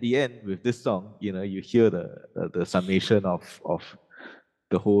then at the end with this song, you hear the summation of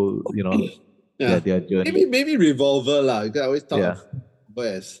the whole, Yeah. their journey. Maybe Revolver lah. Because I always thought Yeah. of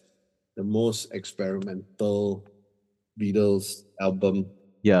Revolver as the most experimental Beatles album.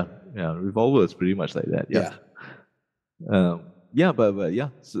 Yeah, Revolver is pretty much like that. Yeah. But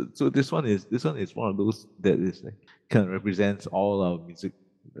yeah. So this one is one of those that is like kind of represents all our music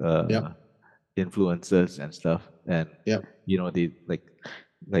influences and stuff. And they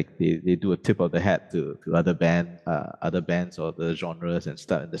they do a tip of the hat to other bands or the genres and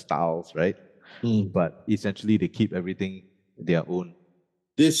stuff and the styles, right? But essentially they keep everything their own.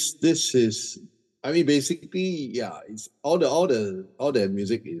 This is, I mean, basically, yeah, it's all the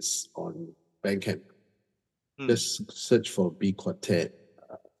music is on Bandcamp. Just search for B Quartet.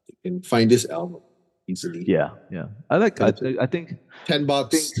 You can find this album easily. Yeah. I think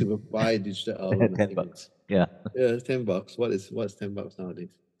 $10 to buy a digital album. $10. Yeah. Yeah, $10. What's $10 nowadays?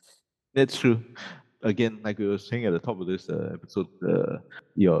 That's true. Again, like we were saying at the top of this episode,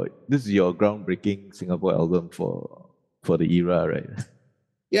 this is your groundbreaking Singapore album for the era, right?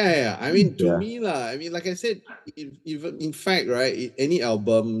 Yeah. I mean, to me, I mean, like I said, even in fact, right, any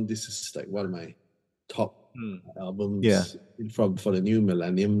album, this is like one of my top albums for the new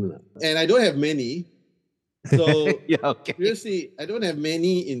millennium. And I don't have many. So seriously, I don't have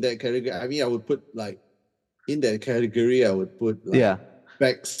many in that category. I mean, I would put like in that category, I would put like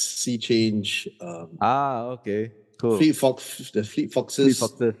Beck's Sea Change. Okay. Cool. The Fleet Foxes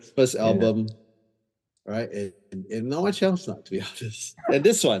first album. Right? And not much else not, to be honest. And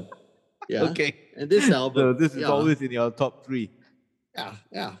this one. Yeah. Okay. And this album. So this is always in your top 3.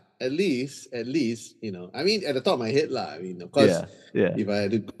 Yeah. At least, I mean, at the top of my head, I mean, of course, if I had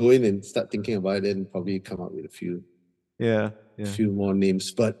to go in and start thinking about it, then probably come up with a few more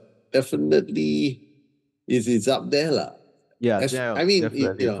names. But definitely, it's up there, I mean,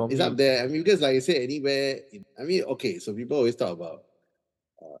 it's up there. I mean, because like I said, anywhere. I mean, okay, so people always talk about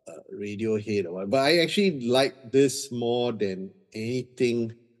Radiohead or what, but I actually like this more than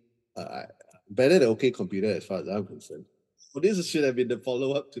anything. Better than OK Computer, as far as I'm concerned. Well, this should have been the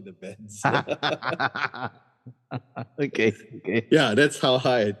follow-up to the bands. Okay. Yeah, that's how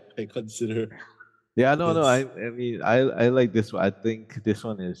high I consider. Yeah, no. I mean, I like this one. I think this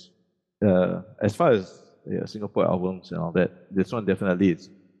one is, as far as Singapore albums and all that, this one definitely is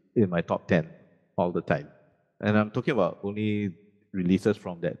in my top 10 all the time. And I'm talking about only releases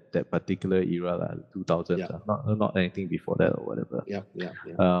from that particular era, 2000s. Not anything before that or whatever.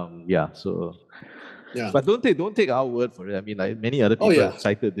 But don't take our word for it. I mean, like many other people have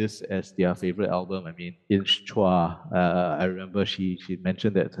cited this as their favorite album. I mean, Inch Chua, I remember she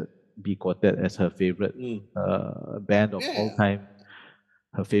mentioned that B Quartet as her favorite band of all time.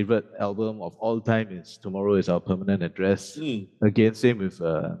 Her favorite album of all time is Tomorrow Is Our Permanent Address. Again, same with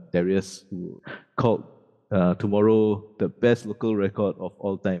Darius, who called Tomorrow the best local record of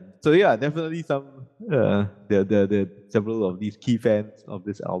all time. So yeah, definitely some there are several of these key fans of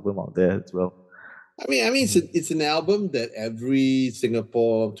this album out there as well. I mean, it's an album that every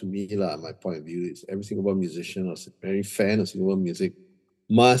Singapore, to me, my point of view is every Singapore musician or every fan of Singapore music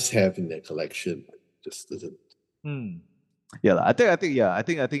must have in their collection. Just doesn't. Yeah, I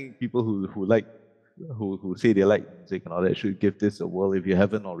think people who like who say they like music and all that should give this a whirl if you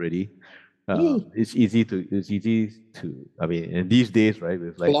haven't already. It's easy to. I mean, in these days, right,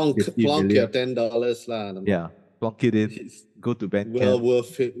 with like plonk your $10 lah. Yeah, plonk it in. Go to Bandcamp. Well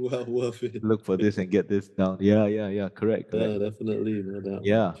worth it. Look for this and get this down. Yeah. Correct. Yeah, definitely, no doubt.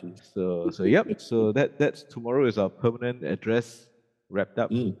 Yeah. So yep. So that's Tomorrow Is Our Permanent Address wrapped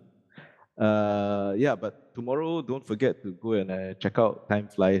up. But tomorrow, don't forget to go and check out Time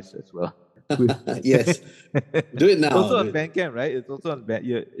Flies as well. Yes, do it now. It's also on Bandcamp, right? It's also on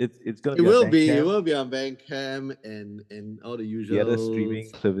Bandcamp. It's gonna. It will be. It will be on Bandcamp and all the usual other streaming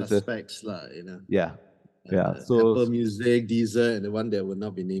services. Aspects, Yeah. So Apple Music, Deezer, and the one that will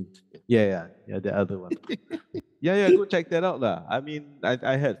not be named. Yeah, the other one. Go check that out, lah. I mean,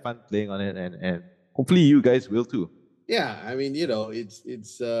 I had fun playing on it, and hopefully you guys will too. Yeah, I mean,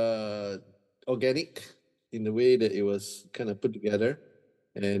 it's organic in the way that it was kind of put together.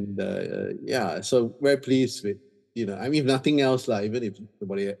 And so very pleased with, I mean, if nothing else, even if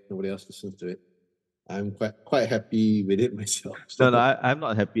nobody else listens to it, I'm quite happy with it myself. So. No, I'm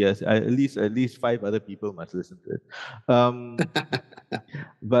not happy. At least 5 other people must listen to it.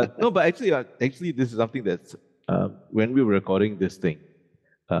 But actually, this is something that's when we were recording this thing,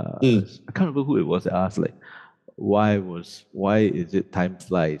 I can't remember who it was that asked, like, why is it Time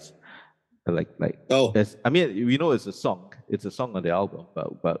Flies? Oh. I mean, we know it's a song. It's a song on the album,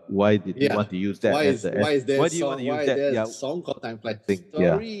 but why did you want to use that? Why is there why do you want to use that? a Yeah, song called Time Flies? thing,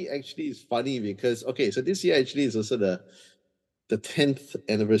 Story actually is funny because so this year actually is also the 10th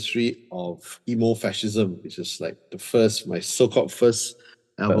anniversary of emo fascism, which is like my so-called first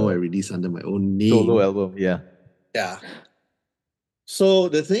album I released under my own name. Solo album, yeah. Yeah. So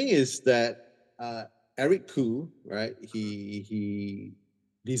the thing is that Eric Koo, right? He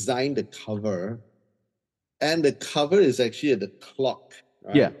designed the cover, and the cover is actually the clock,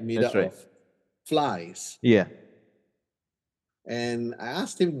 right? Yeah, made that's up right. of flies. Yeah. And I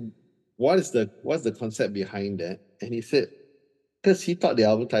asked him what's the concept behind that, and he said because he thought the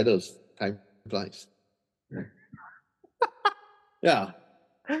album title was Time Flies. Yeah.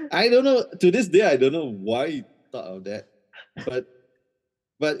 I don't know. To this day, I don't know why he thought of that.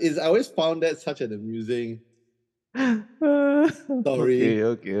 But I always found that such an amusing story.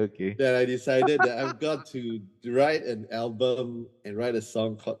 Okay. That I decided that I've got to write an album and write a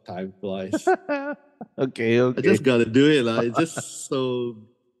song called Time Flies. Okay. I just gotta do it. It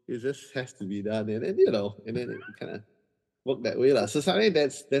just has to be done. And then it kind of work that way. So something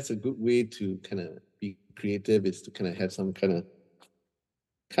that's a good way to kind of be creative is to kind of have some kind of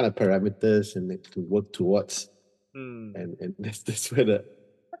parameters and to work towards. And that's where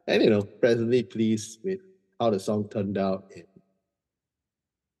presently pleased with how the song turned out and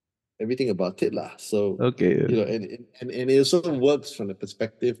everything about it. So okay. And it also works from the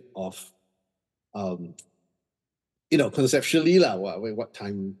perspective of conceptually what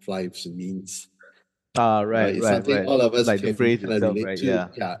time flies means. Right. It's something all of us like can the phrase itself, relate right? to.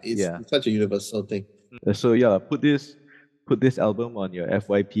 Yeah. It's such a universal thing. So put this album on your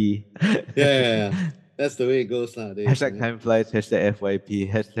FYP. Yeah. That's the way it goes nowadays. Hashtag Time Flies, hashtag FYP,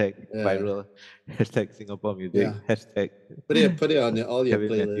 hashtag viral, hashtag Singapore music, hashtag put it on all your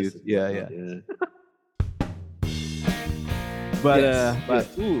Kevin playlists. Matthews.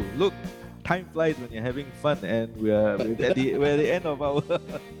 But look, time flies when you're having fun, and we're at the end of our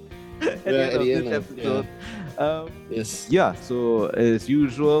this episode. Yes. Yeah. So as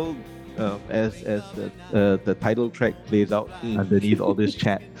usual, as the title track plays out underneath all this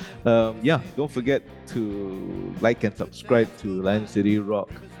chat, don't forget to like and subscribe to Lion City Rock.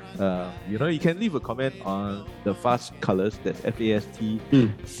 You can leave a comment on the Fast Colors. That's FAST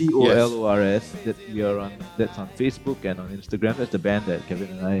COLORS. That's on Facebook and on Instagram. That's the band that Kevin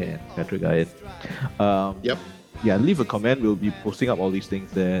and I and Patrick are in. Yep. Yeah, leave a comment. We'll be posting up all these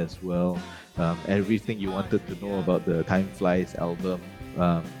things there as well. Everything you wanted to know about the Time Flies album,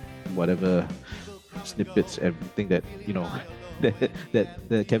 whatever snippets, everything that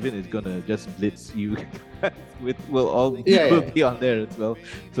that Kevin is gonna just blitz you with will be on there as well.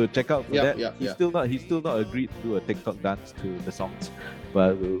 So check out for that. He's still not agreed to do a TikTok dance to the songs,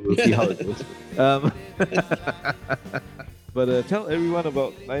 but we'll see how it goes. But tell everyone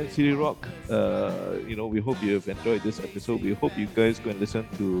about Lion City Rock. We hope you've enjoyed this episode. We hope you guys go and listen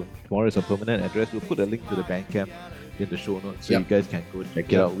to Tomorrow Is a Permanent Address. We'll put a link to the Bandcamp in the show notes, so you guys can go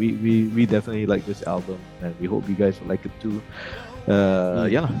check it out. We definitely like this album, and we hope you guys will like it too.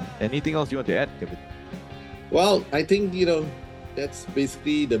 Anything else you want to add, Kevin? Well, I think that's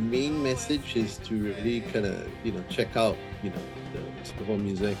basically the main message, is to really kind of check out the Singapore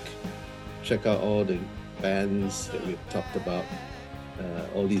music, check out all the bands that we've talked about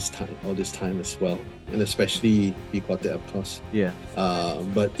all this time as well, and especially Big Quartet, of course.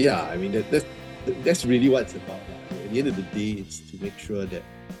 But I mean that's really what it's about. At the end of the day, it's to make sure that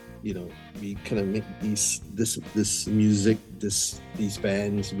we kind of make this music, these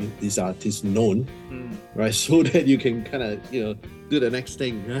bands, these artists known, right? So that you can kind of do the next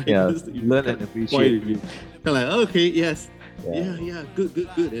thing, right? Learn and appreciate. Kind of like, okay, yes. Yeah, good,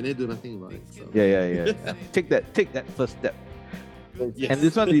 and then do nothing about it. So. Take that first step. Yes. And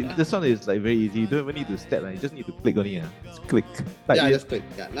this one is like very easy. You don't even need to step, you just need to click on it. Just click. Just click.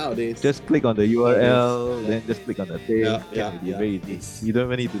 Nowadays. Just click on the URL, then just click on the thing. Very easy. Yes. You don't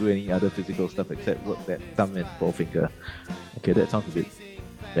even need to do any other physical stuff except work that thumb and forefinger. Okay, that sounds a bit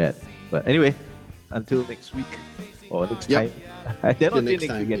bad. But anyway, until next week or next time. They're not saying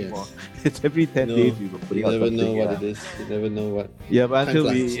next week anymore. It's every 10 days we will put out something. You never know what it is. You never know what. Yeah, but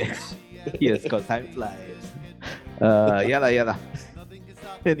until we... Yes, because time flies. Yalla.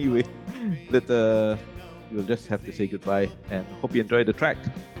 Anyway, we'll just have to say goodbye, and hope you enjoy the track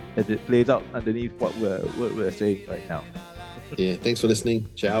as it plays out underneath what we're saying right now. Thanks for listening.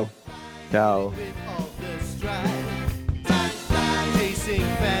 Ciao.